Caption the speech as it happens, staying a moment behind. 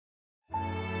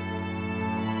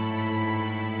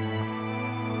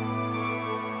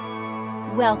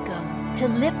Welcome to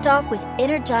Lift Off with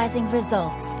Energizing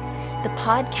Results, the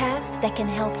podcast that can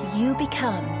help you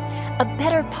become a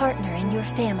better partner in your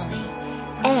family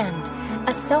and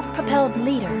a self-propelled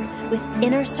leader with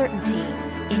inner certainty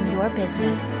in your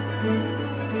business.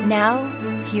 Now,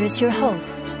 here's your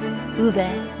host,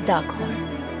 Uwe Daghorn.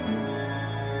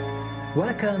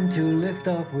 Welcome to Lift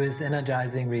Off with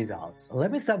Energizing Results.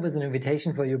 Let me start with an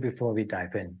invitation for you before we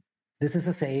dive in. This is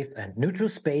a safe and neutral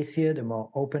space here. The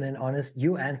more open and honest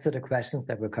you answer the questions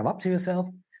that will come up to yourself,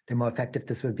 the more effective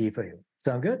this will be for you.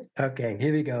 Sound good? Okay,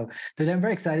 here we go. Today I'm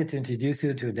very excited to introduce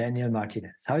you to Daniel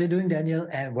Martinez. How are you doing, Daniel?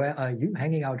 And where are you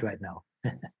hanging out right now?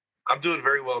 I'm doing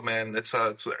very well, man. It's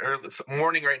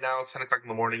morning right now, 10 o'clock in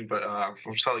the morning, but I'm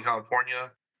from Southern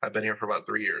California. I've been here for about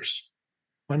 3 years.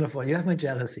 Wonderful. You have my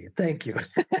jealousy. Thank you.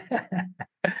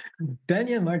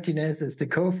 Daniel Martinez is the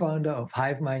co-founder of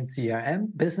HiveMind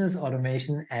CRM, business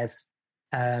automation as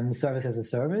service as a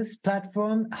service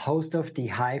platform, host of the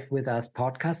Hive with Us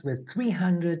podcast with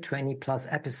 320 plus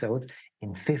episodes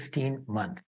in 15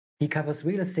 months. He covers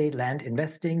real estate, land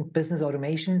investing, business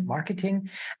automation, marketing,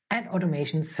 and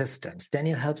automation systems.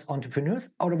 Daniel helps entrepreneurs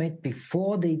automate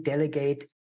before they delegate.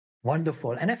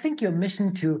 Wonderful. And I think your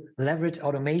mission to leverage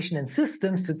automation and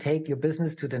systems to take your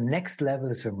business to the next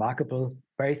level is remarkable.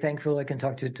 Very thankful I can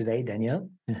talk to you today, Daniel.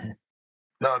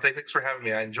 No, thanks for having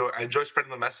me. I enjoy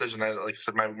spreading the message. And like I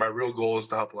said, my real goal is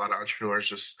to help a lot of entrepreneurs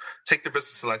just take their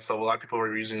business to the next level. A lot of people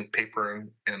are using paper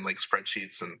and like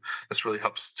spreadsheets, and this really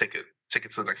helps take it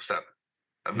to the next step.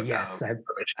 Yes,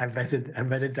 I bet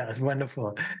it does.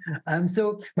 Wonderful.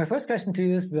 So my first question to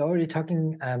you is, we're already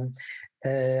talking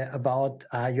about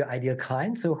your ideal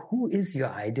client. So who is your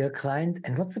ideal client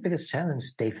and what's the biggest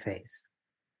challenge they face?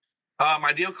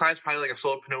 Ideal client is probably like a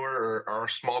solopreneur or a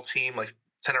small team, like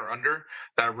 10 or under,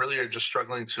 that really are just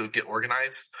struggling to get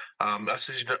organized. Us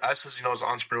as you know, as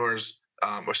entrepreneurs,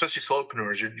 or especially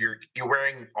solopreneurs, you're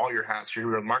wearing all your hats.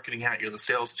 You're a marketing hat, you're the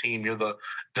sales team, you're the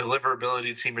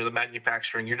deliverability team, you're the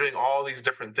manufacturing. You're doing all these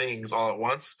different things all at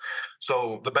once.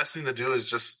 So the best thing to do is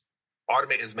just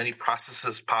automate as many processes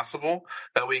as possible.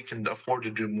 That way you can afford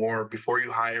to do more before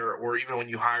you hire, or even when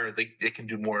you hire, they can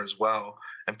do more as well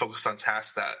and focus on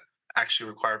tasks that actually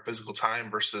require physical time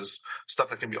versus stuff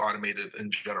that can be automated in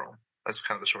general. That's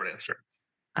kind of the short answer.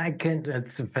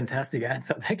 That's a fantastic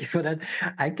answer. Thank you for that.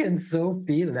 I can so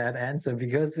feel that answer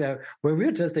because what we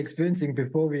were just experiencing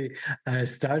before we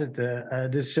started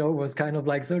the show was kind of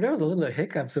like, so there was a little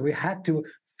hiccup. So we had to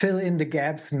fill in the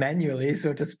gaps manually,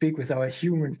 so to speak, with our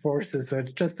human forces. So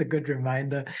it's just a good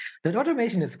reminder that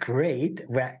automation is great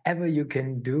wherever you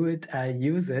can do it,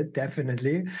 use it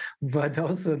definitely, but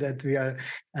also that we are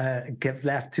kept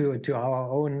left to our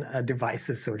own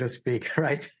devices, so to speak,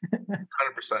 right?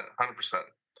 100%.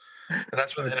 And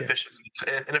that's where the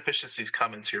inefficiencies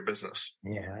come into your business.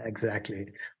 Yeah, exactly.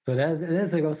 So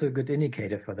that's also a good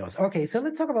indicator for those. Okay, so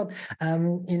let's talk about,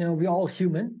 we're all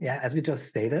human, as we just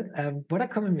stated. What are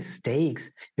common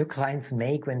mistakes your clients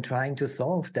make when trying to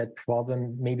solve that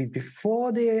problem, maybe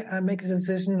before they make a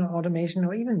decision on automation,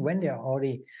 or even when they're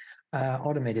already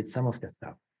automated some of the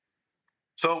stuff?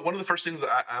 So one of the first things that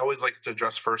I always like to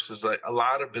address first is that a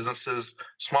lot of businesses,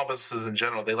 small businesses in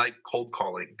general, they like cold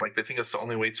calling. Like they think it's the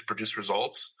only way to produce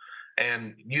results.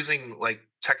 And using like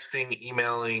texting,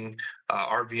 emailing,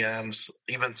 RVMs,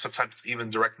 sometimes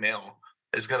even direct mail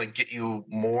is going to get you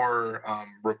more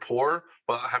rapport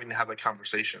without having to have that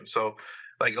conversation. So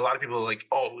like a lot of people are like,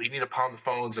 oh, you need to pound the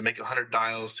phones and make 100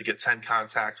 dials to get 10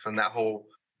 contacts, and that whole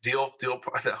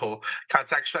that whole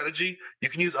contact strategy. You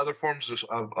can use other forms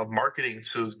of marketing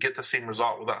to get the same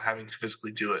result without having to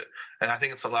physically do it. And I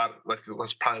think it's a lot like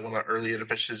that's probably one of the early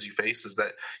inefficiencies you face, is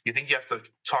that you think you have to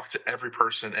talk to every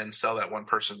person and sell that one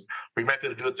person, or you might be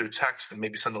able to do it through text and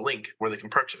maybe send a link where they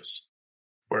can purchase,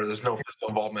 where there's no physical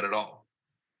involvement at all.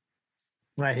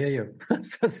 I hear you.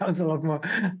 So it sounds a lot more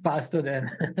faster than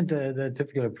the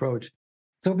typical approach.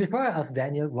 So before I ask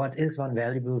Daniel, what is one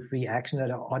valuable free action that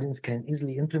our audience can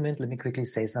easily implement, let me quickly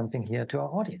say something here to our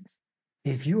audience.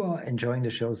 If you are enjoying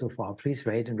the show so far, please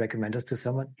rate and recommend us to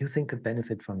someone you think could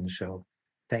benefit from the show.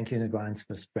 Thank you in advance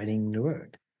for spreading the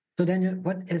word. So Daniel,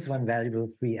 what is one valuable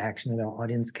free action that our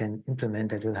audience can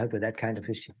implement that will help with that kind of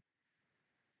issue?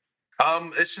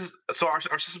 It's just so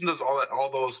our system does all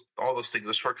those things,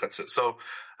 the shortcuts it. So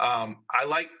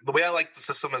the way I like the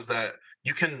system is that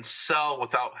you can sell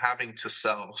without having to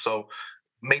sell. So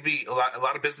maybe a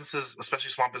lot of businesses,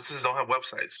 especially small businesses, don't have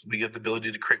websites. We have the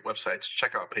ability to create websites,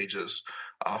 checkout pages,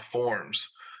 forms.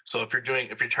 So if you're trying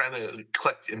to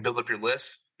collect and build up your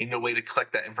list, you need a way to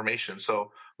collect that information.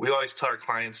 So we always tell our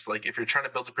clients, like, if you're trying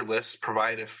to build up your list,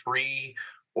 provide a free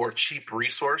or cheap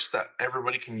resource that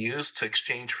everybody can use to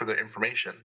exchange for their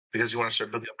information, because you want to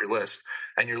start building up your list.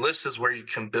 And your list is where you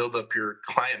can build up your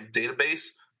client database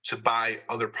to buy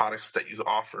other products that you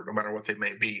offer, no matter what they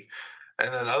may be.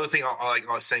 And then the other thing I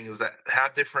was saying is that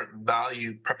have different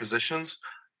value propositions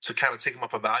to kind of take them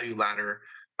up a value ladder,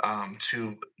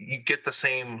 to you use the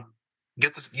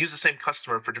same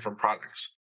customer for different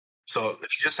products. So if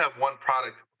you just have one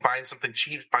product, find something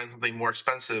cheap, find something more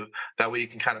expensive. That way you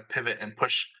can kind of pivot and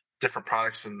push different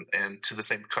products and to the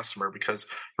same customer, because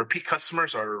repeat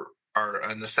customers are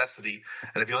a necessity.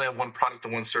 And if you only have one product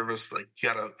and one service, like, you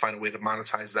got to find a way to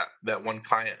monetize that one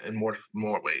client in more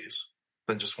ways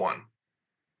than just one.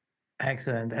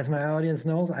 Excellent. As my audience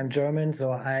knows, I'm German,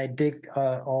 so I dig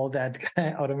all that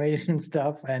automation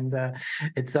stuff, and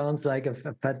it sounds like a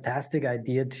fantastic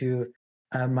idea to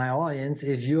my audience.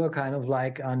 If you are kind of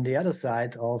like on the other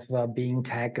side of being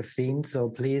tech fiend, so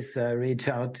please reach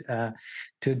out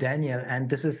to Daniel. And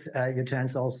this is your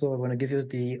chance also. I want to give you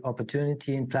the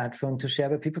opportunity and platform to share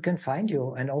where people can find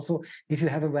you. And also, if you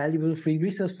have a valuable free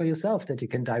resource for yourself that you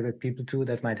can direct people to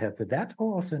that might help with that,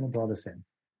 or also in a broader sense.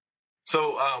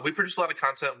 So we produce a lot of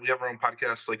content. We have our own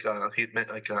podcast, like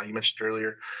you mentioned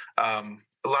earlier.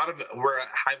 We're at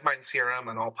HiveMind CRM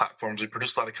on all platforms. We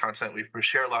produce a lot of content. We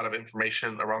share a lot of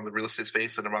information around the real estate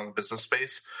space and around the business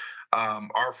space.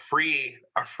 Our freebie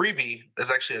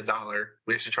is actually $1.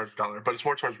 We actually charge $1, but it's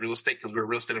more towards real estate because we're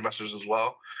real estate investors as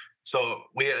well. So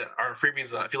our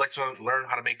freebies, if you'd like to learn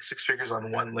how to make six figures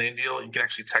on one land deal, you can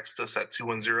actually text us at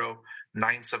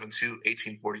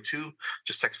 210-972-1842.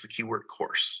 Just text the keyword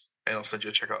course, and I'll send you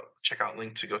a checkout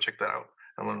link to go check that out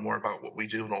and learn more about what we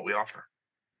do and what we offer.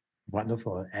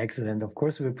 Wonderful. Excellent. Of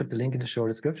course, we'll put the link in the show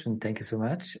description. Thank you so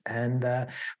much. And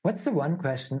what's the one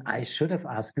question I should have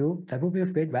asked you that would be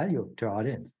of great value to our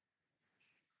audience?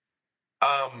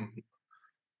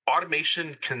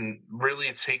 Automation can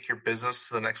really take your business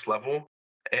to the next level.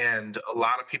 And a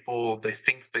lot of people, they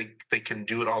think they can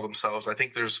do it all themselves. I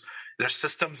think there's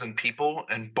systems and people,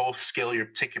 and both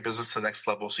take your business to the next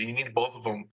level. So you need both of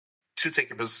them to take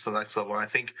your business to the next level. And I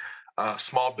think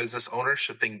small business owners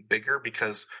should think bigger,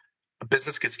 because a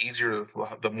business gets easier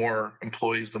the more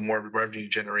employees, the more revenue you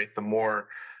generate, the more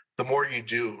you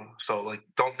do. So, like,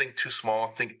 don't think too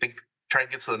small. Try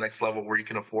and get to the next level where you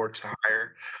can afford to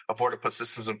put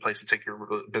systems in place to take your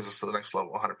business to the next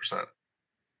level 100%.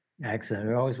 Excellent.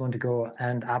 We always want to go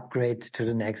and upgrade to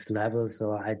the next level,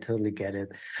 so I totally get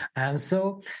it.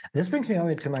 So this brings me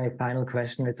over to my final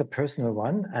question. It's a personal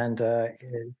one, and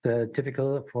it's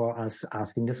typical for us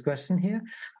asking this question here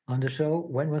on the show.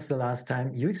 When was the last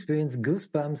time you experienced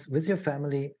goosebumps with your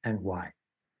family, and why?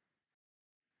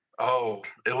 Oh,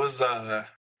 it was. I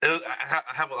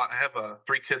have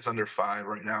 3 kids under 5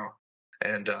 right now,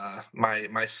 and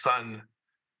my son,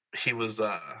 he was.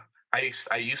 I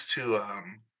used to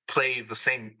play the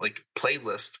same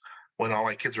playlist when all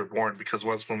my kids were born, because it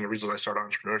was one of the reasons I started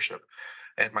entrepreneurship.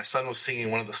 And my son was singing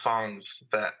one of the songs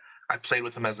that I played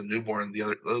with him as a newborn.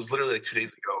 It was literally 2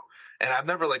 days ago, and I've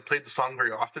never played the song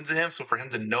very often to him. So for him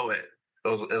to know it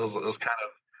was kind of.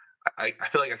 I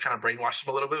feel like I kind of brainwashed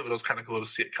him a little bit, but it was kind of cool to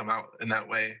see it come out in that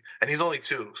way. And he's only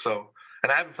 2, so,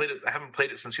 and I haven't played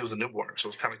it since he was a newborn, so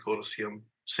it's kind of cool to see him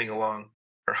sing along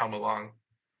or hum along.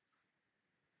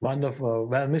 Wonderful.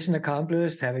 Well, mission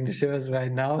accomplished, having the shows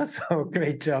right now. So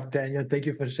great job, Daniel. Thank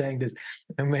you for sharing this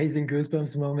amazing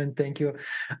goosebumps moment. Thank you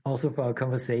also for our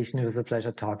conversation. It was a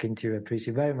pleasure talking to you. I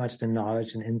appreciate very much the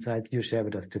knowledge and insights you share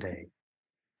with us today.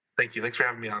 Thank you. Thanks for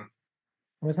having me on.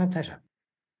 It was my pleasure.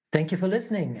 Thank you for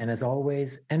listening. And as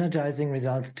always, energizing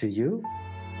results to you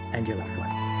and your loved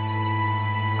ones.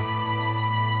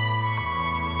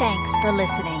 Thanks for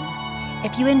listening.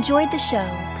 If you enjoyed the show,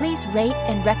 please rate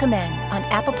and recommend on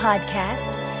Apple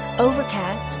Podcast,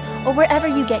 Overcast, or wherever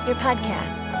you get your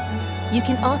podcasts. You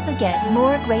can also get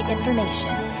more great information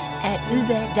at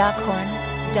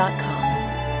uwedockhorn.com.